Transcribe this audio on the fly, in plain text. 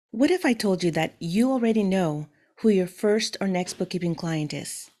What if I told you that you already know who your first or next bookkeeping client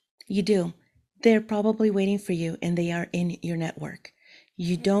is? You do. They're probably waiting for you and they are in your network.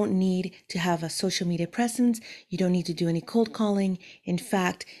 You don't need to have a social media presence. You don't need to do any cold calling. In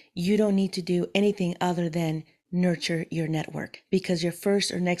fact, you don't need to do anything other than nurture your network because your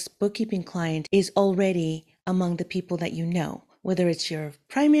first or next bookkeeping client is already among the people that you know, whether it's your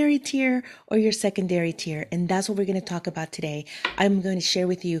primary tier or your secondary tier. And that's what we're going to talk about today. I'm going to share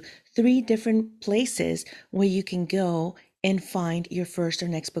with you 3 different places where you can go and find your first or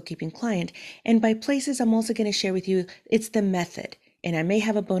next bookkeeping client. And by places, I'm also going to share with you, it's the method. And I may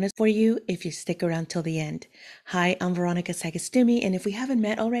have a bonus for you if you stick around till the end. Hi, I'm Veronica Sagastumi, and if we haven't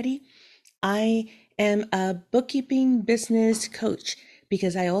met already, I am a bookkeeping business coach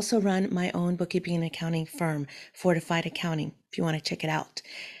because I also run my own bookkeeping and accounting firm, Fortified Accounting, if you want to check it out.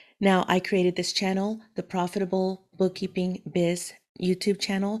 Now, I created this channel, the Profitable Bookkeeping Biz YouTube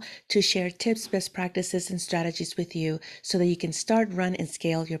channel, to share tips, best practices, and strategies with you so that you can start, run, and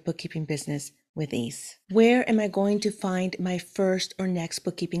scale your bookkeeping business with ease. Where am I going to find my first or next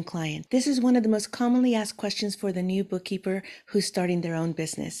bookkeeping client? This is one of the most commonly asked questions for the new bookkeeper who's starting their own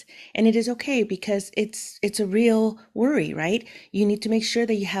business. And it is okay because it's a real worry, right? You need to make sure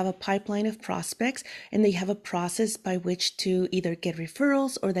that you have a pipeline of prospects and that you have a process by which to either get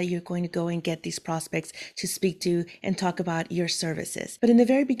referrals or that you're going to go and get these prospects to speak to and talk about your services. But in the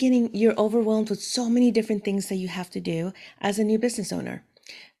very beginning, you're overwhelmed with so many different things that you have to do as a new business owner.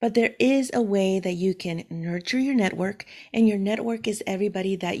 But there is a way that you can nurture your network, and your network is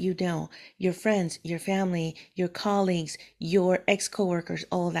everybody that you know, your friends, your family, your colleagues, your ex-coworkers,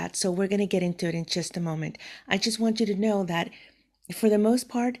 all of that. So we're going to get into it in just a moment. I just want you to know that for the most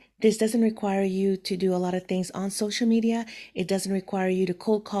part, this doesn't require you to do a lot of things on social media. It doesn't require you to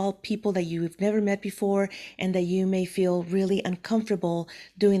cold call people that you've never met before and that you may feel really uncomfortable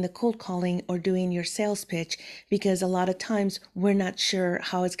doing the cold calling or doing your sales pitch because a lot of times we're not sure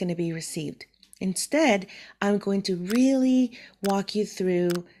how it's going to be received. Instead, I'm going to really walk you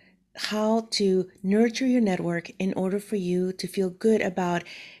through how to nurture your network in order for you to feel good about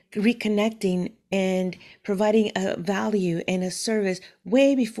reconnecting and providing a value and a service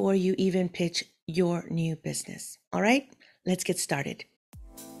way before you even pitch your new business. All right, let's get started.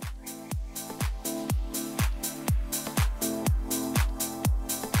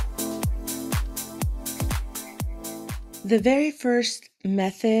 The very first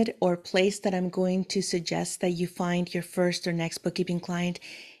method or place that I'm going to suggest that you find your first or next bookkeeping client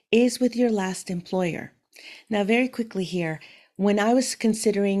is with your last employer. Now, very quickly here, when I was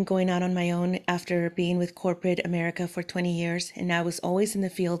considering going out on my own after being with corporate America for 20 years, and I was always in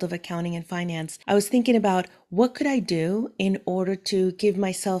the field of accounting and finance, I was thinking about what could I do in order to give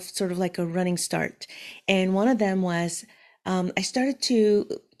myself sort of like a running start. And one of them was I started to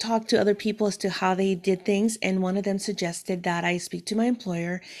talk to other people as to how they did things, and one of them suggested that I speak to my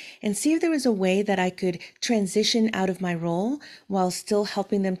employer and see if there was a way that I could transition out of my role while still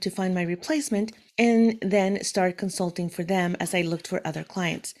helping them to find my replacement and then start consulting for them as I looked for other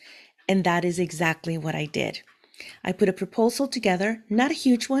clients. And that is exactly what I did. I put a proposal together, not a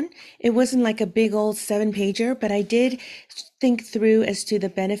huge one. It wasn't like a big old 7-pager, but I did think through as to the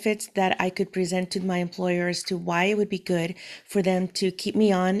benefits that I could present to my employer as to why it would be good for them to keep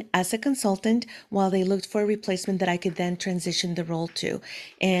me on as a consultant while they looked for a replacement that I could then transition the role to.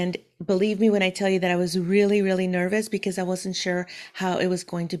 And believe me when I tell you that I was really, really nervous because I wasn't sure how it was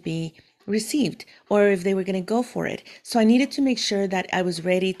going to be received or if they were going to go for it. So I needed to make sure that I was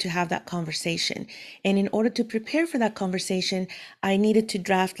ready to have that conversation. And in order to prepare for that conversation, I needed to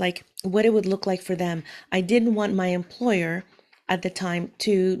draft like what it would look like for them. I didn't want my employer at the time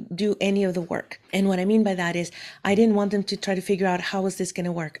to do any of the work. And what I mean by that is I didn't want them to try to figure out how is this going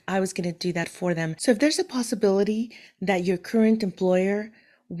to work. I was going to do that for them. So if there's a possibility that your current employer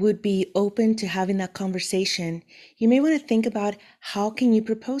would be open to having that conversation, you may want to think about how can you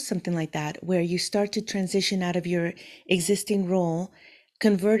propose something like that, where you start to transition out of your existing role,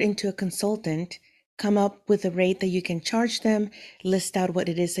 convert into a consultant, come up with a rate that you can charge them, list out what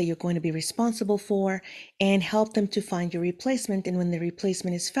it is that you're going to be responsible for, and help them to find your replacement. And when the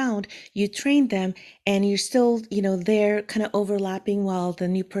replacement is found, you train them and you're still, they're kind of overlapping while the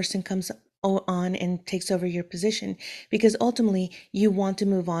new person comes on and takes over your position, because ultimately you want to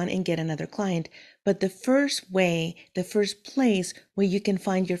move on and get another client. But the first place where you can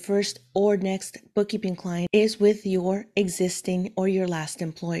find your first or next bookkeeping client is with your existing or your last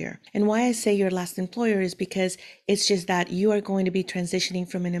employer. And why I say your last employer is because it's just that you are going to be transitioning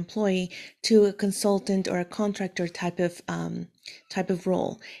from an employee to a consultant or a contractor type of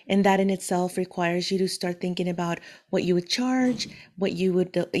role. And that in itself requires you to start thinking about what you would charge, what you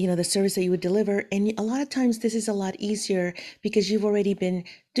would, the service that you would deliver. And a lot of times this is a lot easier because you've already been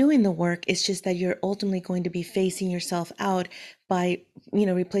doing the work. It's just that you're ultimately going to be phasing yourself out by,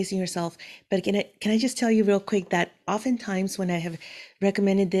 replacing yourself. But can I just tell you real quick that oftentimes when I have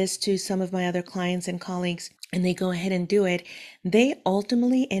recommended this to some of my other clients and colleagues, and they go ahead and do it, they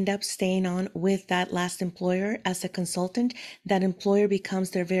ultimately end up staying on with that last employer as a consultant. That employer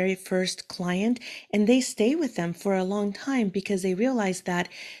becomes their very first client, and they stay with them for a long time because they realize that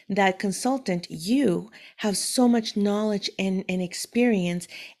that consultant, you have so much knowledge and experience,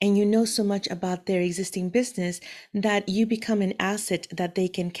 and you know so much about their existing business that you become an asset that they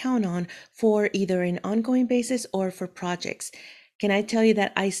can count on for either an ongoing basis or for projects. Can I tell you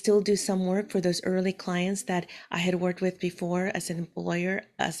that I still do some work for those early clients that I had worked with before as an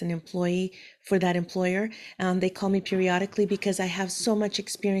employee for that employer? They call me periodically because I have so much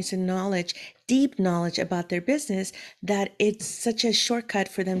experience and knowledge, deep knowledge about their business, that it's such a shortcut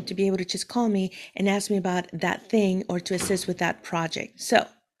for them to be able to just call me and ask me about that thing or to assist with that project. So,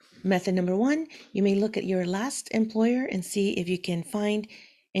 method number one, you may look at your last employer and see if you can find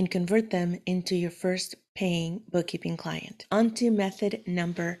and convert them into your first paying bookkeeping client. On to method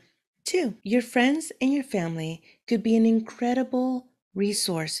number two. Your friends and your family could be an incredible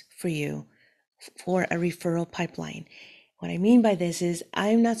resource for you for a referral pipeline. What I mean by this is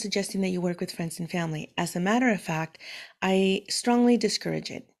I'm not suggesting that you work with friends and family. As a matter of fact, I strongly discourage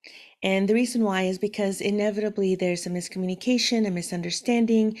it. And the reason why is because inevitably there's a miscommunication, a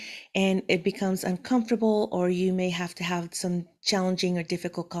misunderstanding, and it becomes uncomfortable, or you may have to have some challenging or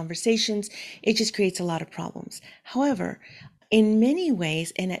difficult conversations. It just creates a lot of problems. However, in many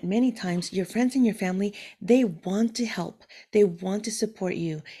ways and at many times, your friends and your family, they want to help. They want to support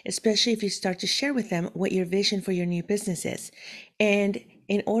you, especially if you start to share with them what your vision for your new business is. And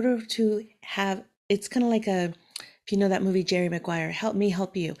in order to have, it's kind of like if you know that movie, Jerry Maguire, Help Me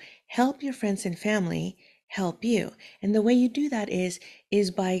Help You. Help your friends and family help you. And the way you do that is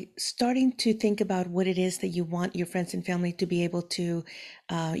by starting to think about what it is that you want your friends and family to be able to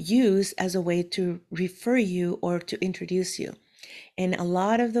use as a way to refer you or to introduce you. And a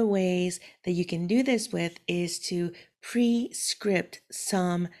lot of the ways that you can do this with is to pre-script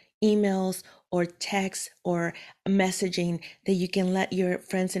some emails or texts or messaging that you can let your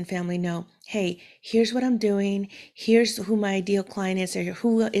friends and family know, hey, here's what I'm doing. Here's who my ideal client is, or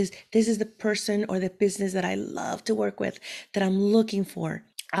this is the person or the business that I love to work with, that I'm looking for.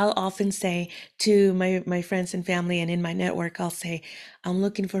 I'll often say to my friends and family and in my network, I'll say, I'm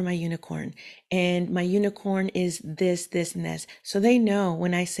looking for my unicorn, and my unicorn is this, this, and this. So they know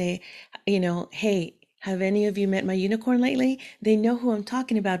when I say, hey, have any of you met my unicorn lately? They know who I'm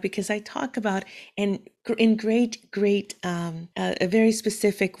talking about because I talk about and in a very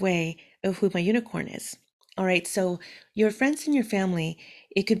specific way of who my unicorn is. All right. So your friends and your family,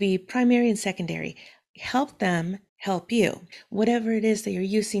 it could be primary and secondary. Help them help you. Whatever it is that you're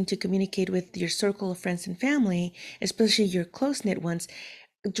using to communicate with your circle of friends and family, especially your close-knit ones,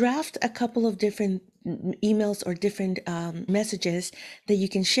 draft a couple of different emails or different messages that you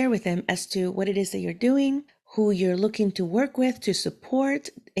can share with them as to what it is that you're doing, who you're looking to work with to support,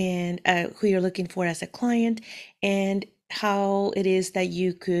 and who you're looking for as a client, and how it is that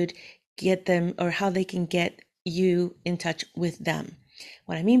you could get them, or how they can get you in touch with them.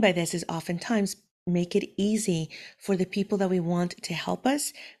 What I mean by this is oftentimes make it easy for the people that we want to help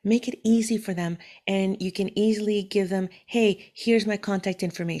us. Make it easy for them, and you can easily give them, hey, here's my contact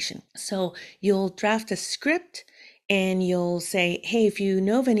information. So you'll draft a script and you'll say, hey, if you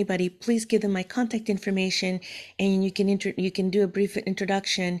know of anybody, please give them my contact information, and you can do a brief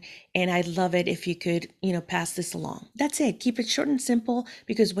introduction, and I'd love it if you could, pass this along. That's it. Keep it short and simple,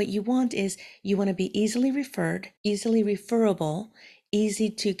 because what you want is you want to be easily referred, easily referable, easy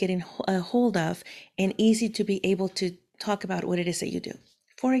to get in a hold of, and easy to be able to talk about what it is that you do.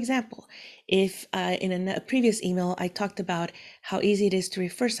 For example, if in a previous email, I talked about how easy it is to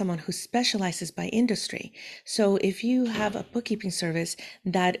refer someone who specializes by industry. So if you have a bookkeeping service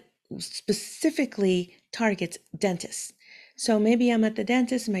that specifically targets dentists, So maybe I'm at the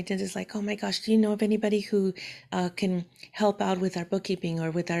dentist and my dentist is like, oh my gosh, do you know of anybody who can help out with our bookkeeping or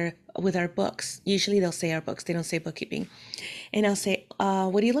with our books? Usually they'll say our books, they don't say bookkeeping. And I'll say,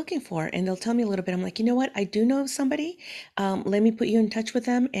 what are you looking for? And they'll tell me a little bit. I'm like, you know what? I do know of somebody. Let me put you in touch with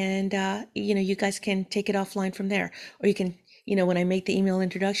them. And, you guys can take it offline from there. Or you can, when I make the email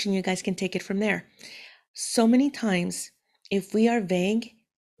introduction, you guys can take it from there. So many times, if we are vague,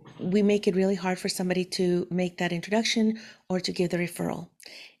 we make it really hard for somebody to make that introduction or to give the referral.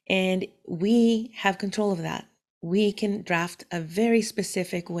 And we have control of that. We can draft a very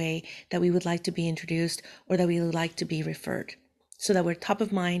specific way that we would like to be introduced or that we would like to be referred so that we're top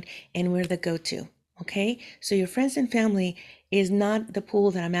of mind and we're the go-to. Okay, so your friends and family is not the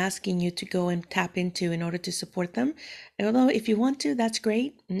pool that I'm asking you to go and tap into in order to support them. Although if you want to, that's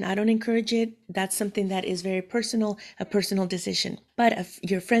great. I don't encourage it. That's something that is very personal, a personal decision. But if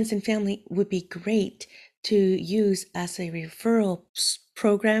your friends and family would be great to use as a referral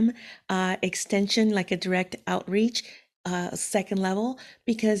program extension, like a direct outreach second level,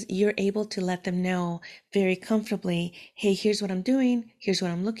 because you're able to let them know very comfortably, hey, here's what I'm doing, here's what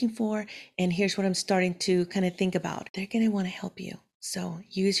I'm looking for, and here's what I'm starting to kind of think about. They're going to want to help you. So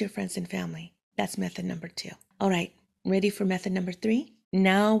use your friends and family. That's method number 2. All right, ready for method number 3?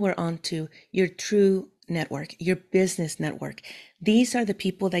 Now we're on to your true network, your business network. These are the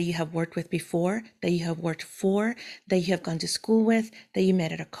people that you have worked with before, that you have worked for, that you have gone to school with, that you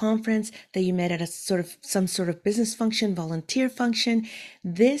met at a conference, that you met at some sort of business function, volunteer function.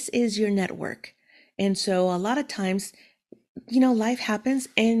 This is your network. And so a lot of times, life happens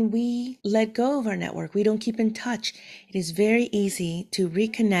and we let go of our network. We don't keep in touch. It is very easy to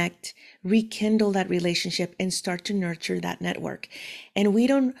reconnect, rekindle that relationship, and start to nurture that network.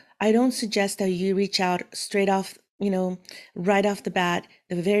 And I don't suggest that you reach out straight off, right off the bat,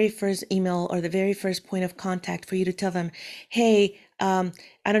 the very first email or the very first point of contact for you to tell them, hey, I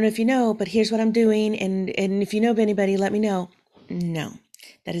don't know if you know, but here's what I'm doing. And if you know of anybody, let me know. No.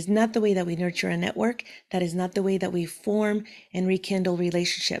 That is not the way that we nurture a network. That is not the way that we form and rekindle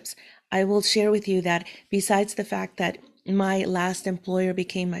relationships. I will share with you that besides the fact that my last employer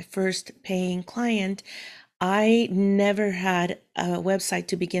became my first paying client, I never had a website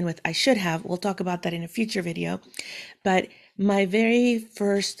to begin with. I should have. We'll talk about that in a future video. But my very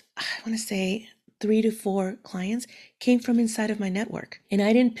first, I want to say 3 to 4 clients came from inside of my network. And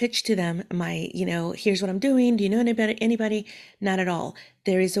I didn't pitch to them here's what I'm doing. Do you know anybody? Not at all.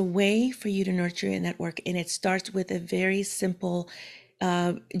 There is a way for you to nurture a network, and it starts with a very simple,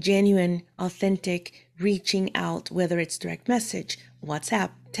 genuine, authentic reaching out, whether it's direct message,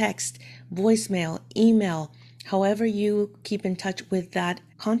 WhatsApp, text, voicemail, email. However you keep in touch with that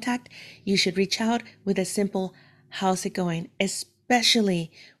contact, you should reach out with a simple, how's it going?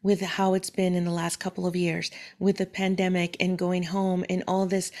 Especially with how it's been in the last couple of years with the pandemic and going home and all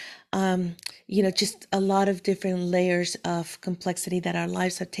this, just a lot of different layers of complexity that our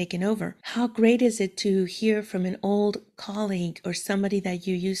lives have taken over. How great is it to hear from an old colleague or somebody that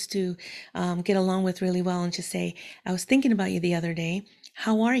you used to get along with really well and just say, I was thinking about you the other day.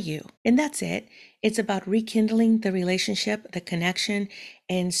 How are you? And that's it. It's about rekindling the relationship, the connection,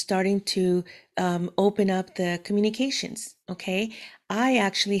 and starting to open up the communications. Okay. I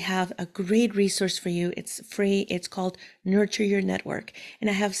actually have a great resource for you. It's free. It's called Nurture Your Network. And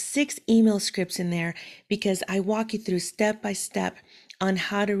I have 6 email scripts in there because I walk you through step by step on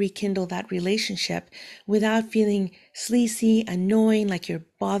how to rekindle that relationship without feeling sleazy, annoying, like you're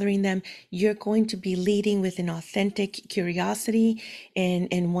bothering them. You're going to be leading with an authentic curiosity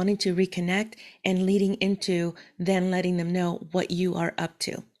and wanting to reconnect and leading into then letting them know what you are up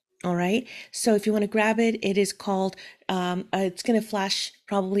to. All right. So if you want to grab it, it is called, it's going to flash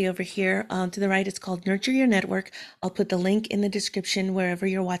probably over here to the right. It's called Nurture Your Network. I'll put the link in the description wherever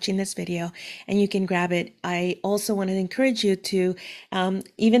you're watching this video and you can grab it. I also want to encourage you to,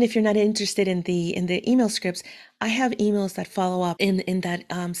 even if you're not interested in the email scripts, I have emails that follow up in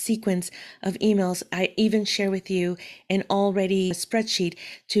that sequence of emails. I even share with you an already spreadsheet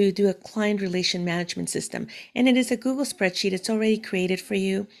to do a client relation management system. And it is a Google spreadsheet. It's already created for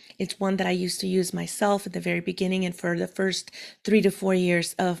you. It's one that I used to use myself at the very beginning and for the first 3 to 4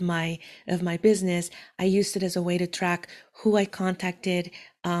 years of my business. I used it as a way to track who I contacted,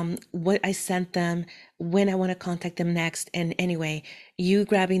 what I sent them, when I want to contact them next. And anyway, you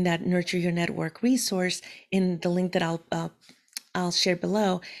grabbing that Nurture Your Network resource in the link that I'll share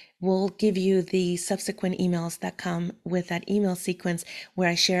below will give you the subsequent emails that come with that email sequence where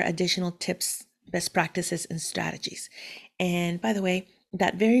I share additional tips, best practices, and strategies. And by the way,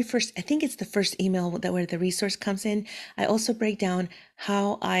 that very first, I think it's the first email that where the resource comes in, I also break down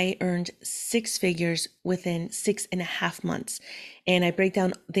how I earned six figures within 6.5 months. And I break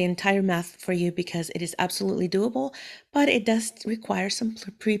down the entire math for you because it is absolutely doable, but it does require some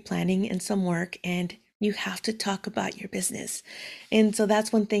pre-planning and some work, and you have to talk about your business. And so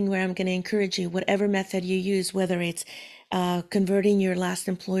that's one thing where I'm going to encourage you, whatever method you use, whether it's converting your last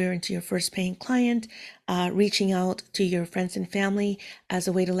employer into your first paying client, reaching out to your friends and family as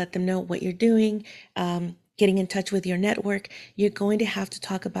a way to let them know what you're doing, getting in touch with your network, you're going to have to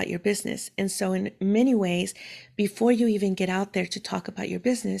talk about your business. And so in many ways, before you even get out there to talk about your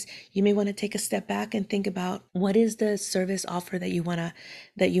business, you may want to take a step back and think about what is the service offer that you want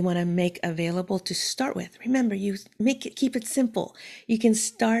to make available to start with. Remember, you keep it simple. You can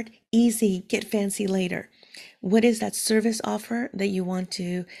start easy, get fancy later. What is that service offer that you want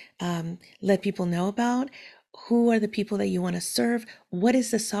to let people know about? Who are the people that you want to serve? What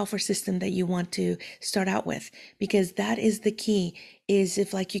is the software system that you want to start out with? Because that is the key, is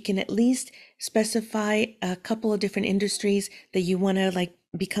if like you can at least specify a couple of different industries that you want to like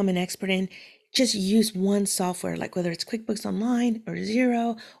become an expert in, just use one software, like whether it's QuickBooks Online or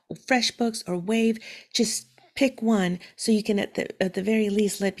Xero or FreshBooks or Wave, just pick one so you can at the very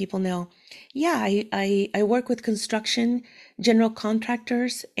least let people know, yeah, I work with construction general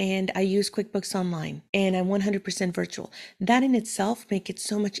contractors and I use QuickBooks Online and I'm 100% virtual. That in itself make it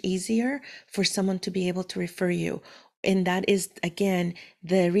so much easier for someone to be able to refer you. And that is, again,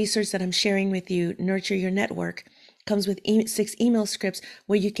 the research that I'm sharing with you, Nurture Your Network, comes with 6 email scripts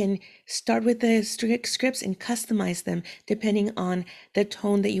where you can start with the strict scripts and customize them depending on the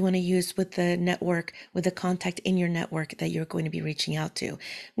tone that you want to use with the network, with the contact in your network that you're going to be reaching out to.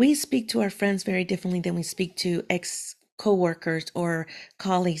 We speak to our friends very differently than we speak to co-workers or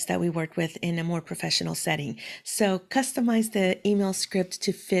colleagues that we work with in a more professional setting. So customize the email script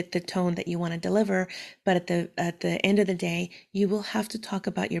to fit the tone that you want to deliver, but at the end of the day, you will have to talk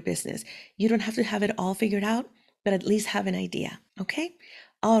about your business. You don't have to have it all figured out, but at least have an idea, okay?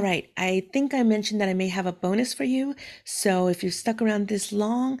 All right, I think I mentioned that I may have a bonus for you. So if you've stuck around this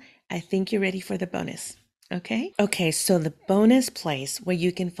long, I think you're ready for the bonus. Okay? Okay, so the bonus place where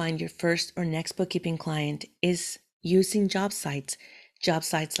you can find your first or next bookkeeping client is using job sites. Job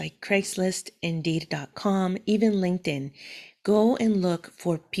sites like Craigslist, Indeed.com, even LinkedIn. Go and look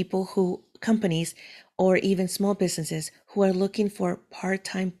for companies, or even small businesses who are looking for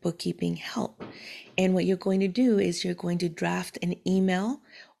part-time bookkeeping help. And what you're going to do is you're going to draft an email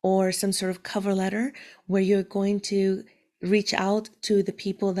or some sort of cover letter where you're going to reach out to the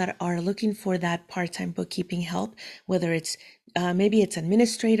people that are looking for that part-time bookkeeping help, whether it's maybe it's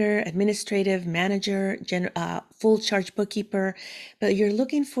administrative manager, full charge bookkeeper, but you're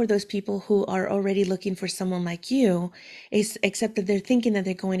looking for those people who are already looking for someone like you, except that they're thinking that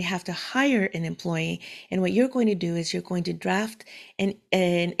they're going to have to hire an employee. And what you're going to do is you're going to draft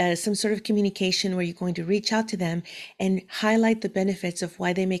some sort of communication where you're going to reach out to them and highlight the benefits of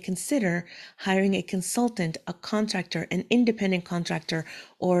why they may consider hiring a consultant, a contractor, an independent contractor,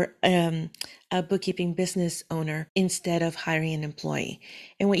 or a bookkeeping business owner instead of hiring an employee.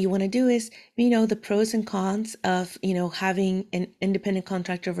 And what you want to do is, the pros and cons of, having an independent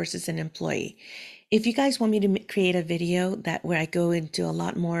contractor versus an employee. If you guys want me to create a video where I go into a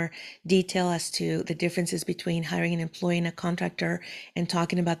lot more detail as to the differences between hiring an employee and a contractor and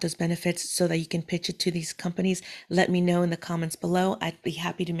talking about those benefits so that you can pitch it to these companies, let me know in the comments below. I'd be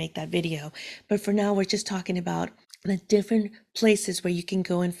happy to make that video. But for now, we're just talking about the different places where you can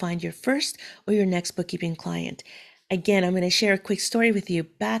go and find your first or your next bookkeeping client. Again, I'm going to share a quick story with you.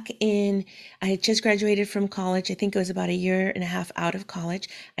 I had just graduated from college. I think it was about a year and a half out of college.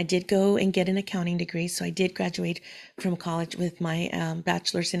 I did go and get an accounting degree. So I did graduate from college with my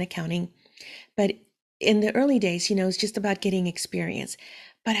bachelor's in accounting. But in the early days, it's just about getting experience.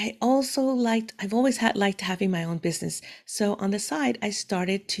 But I've always liked having my own business. So on the side, I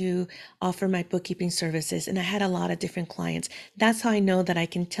started to offer my bookkeeping services, and I had a lot of different clients. That's how I know that I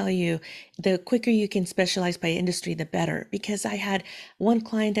can tell you the quicker you can specialize by industry, the better. Because I had one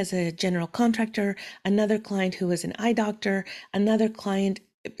client as a general contractor, another client who was an eye doctor, another client.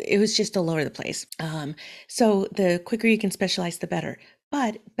 It was just all over the place. So the quicker you can specialize, the better.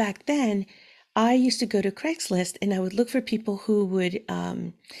 But back then, I used to go to Craigslist and I would look for people who would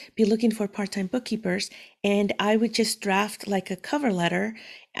be looking for part-time bookkeepers, and I would just draft like a cover letter.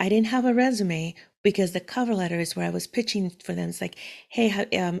 I didn't have a resume because the cover letter is where I was pitching for them. It's like, hey,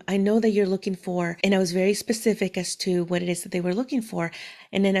 I know that you're looking for, and I was very specific as to what it is that they were looking for.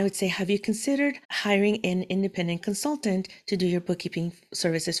 And then I would say, have you considered hiring an independent consultant to do your bookkeeping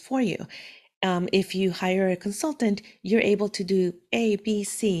services for you? If you hire a consultant, you're able to do A, B,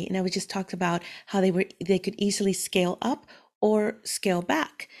 C. And I just talked about how they could easily scale up or scale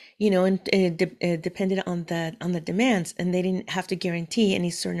back, and depended on the demands, and they didn't have to guarantee any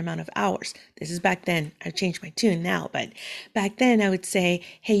certain amount of hours. This is back then. I've changed my tune now, but back then I would say,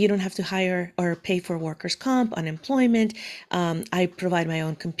 hey, you don't have to hire or pay for workers' comp, unemployment. I provide my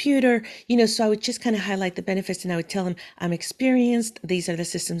own computer, so I would just kind of highlight the benefits, and I would tell them I'm experienced. These are the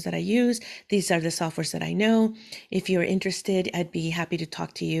systems that I use. These are the softwares that I know. If you're interested, I'd be happy to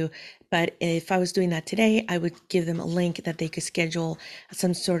talk to you. But if I was doing that today, I would give them a link that they could schedule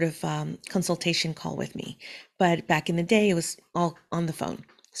some sort of consultation call with me. But back in the day, it was all on the phone.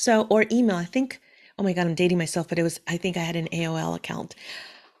 So, or email. I think, oh my God, I'm dating myself, but I think I had an AOL account.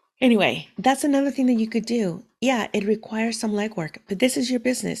 Anyway, that's another thing that you could do. Yeah, it requires some legwork, but this is your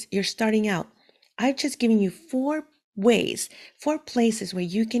business. You're starting out. I've just given you 4 places where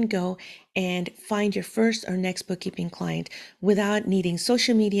you can go and find your first or next bookkeeping client without needing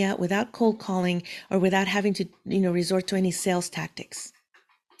social media, without cold calling, or without having to, resort to any sales tactics.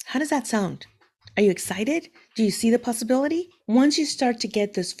 How does that sound? Are you excited? Do you see the possibility? Once you start to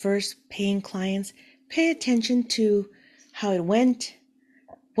get those first paying clients, pay attention to how it went,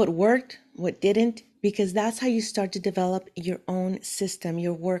 what worked, what didn't, because that's how you start to develop your own system,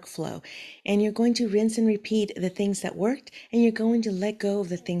 your workflow. And you're going to rinse and repeat the things that worked, and you're going to let go of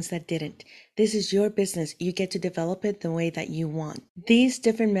the things that didn't. This is your business. You get to develop it the way that you want. These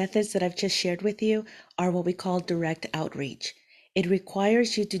different methods that I've just shared with you are what we call direct outreach. It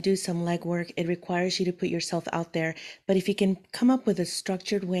requires you to do some legwork. It requires you to put yourself out there. But if you can come up with a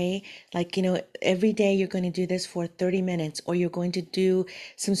structured way, like, every day you're going to do this for 30 minutes, or you're going to do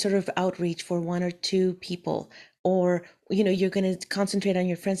some sort of outreach for 1 or 2 people, or, you're going to concentrate on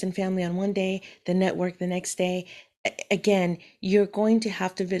your friends and family on one day, the network the next day. Again, you're going to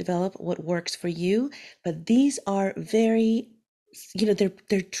have to develop what works for you. But these are very,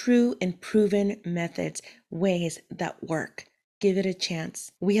 they're true and proven methods, ways that work. Give it a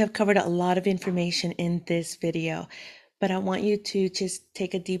chance. We have covered a lot of information in this video, but I want you to just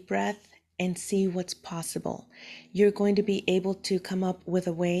take a deep breath and see what's possible. You're going to be able to come up with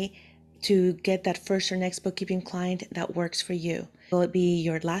a way to get that first or next bookkeeping client that works for you. Will it be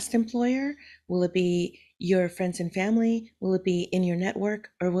your last employer? Will it be your friends and family? Will it be in your network?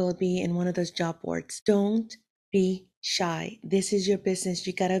 Or will it be in one of those job boards? Don't be shy. This is your business.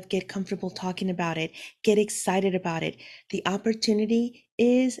 You got to get comfortable talking about it. Get excited about it. The opportunity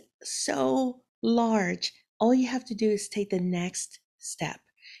is so large. All you have to do is take the next step.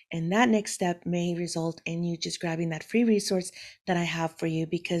 And that next step may result in you just grabbing that free resource that I have for you,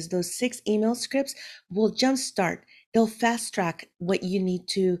 because those 6 email scripts will jumpstart. They'll fast track what you need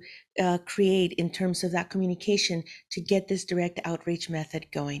to create in terms of that communication to get this direct outreach method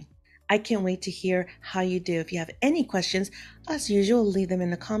going. I can't wait to hear how you do. If you have any questions, as usual, leave them in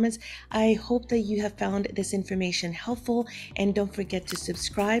the comments. I hope that you have found this information helpful, and don't forget to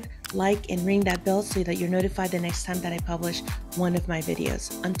subscribe, like, and ring that bell so that you're notified the next time that I publish one of my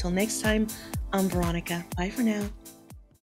videos. Until next time, I'm Veronica. Bye for now.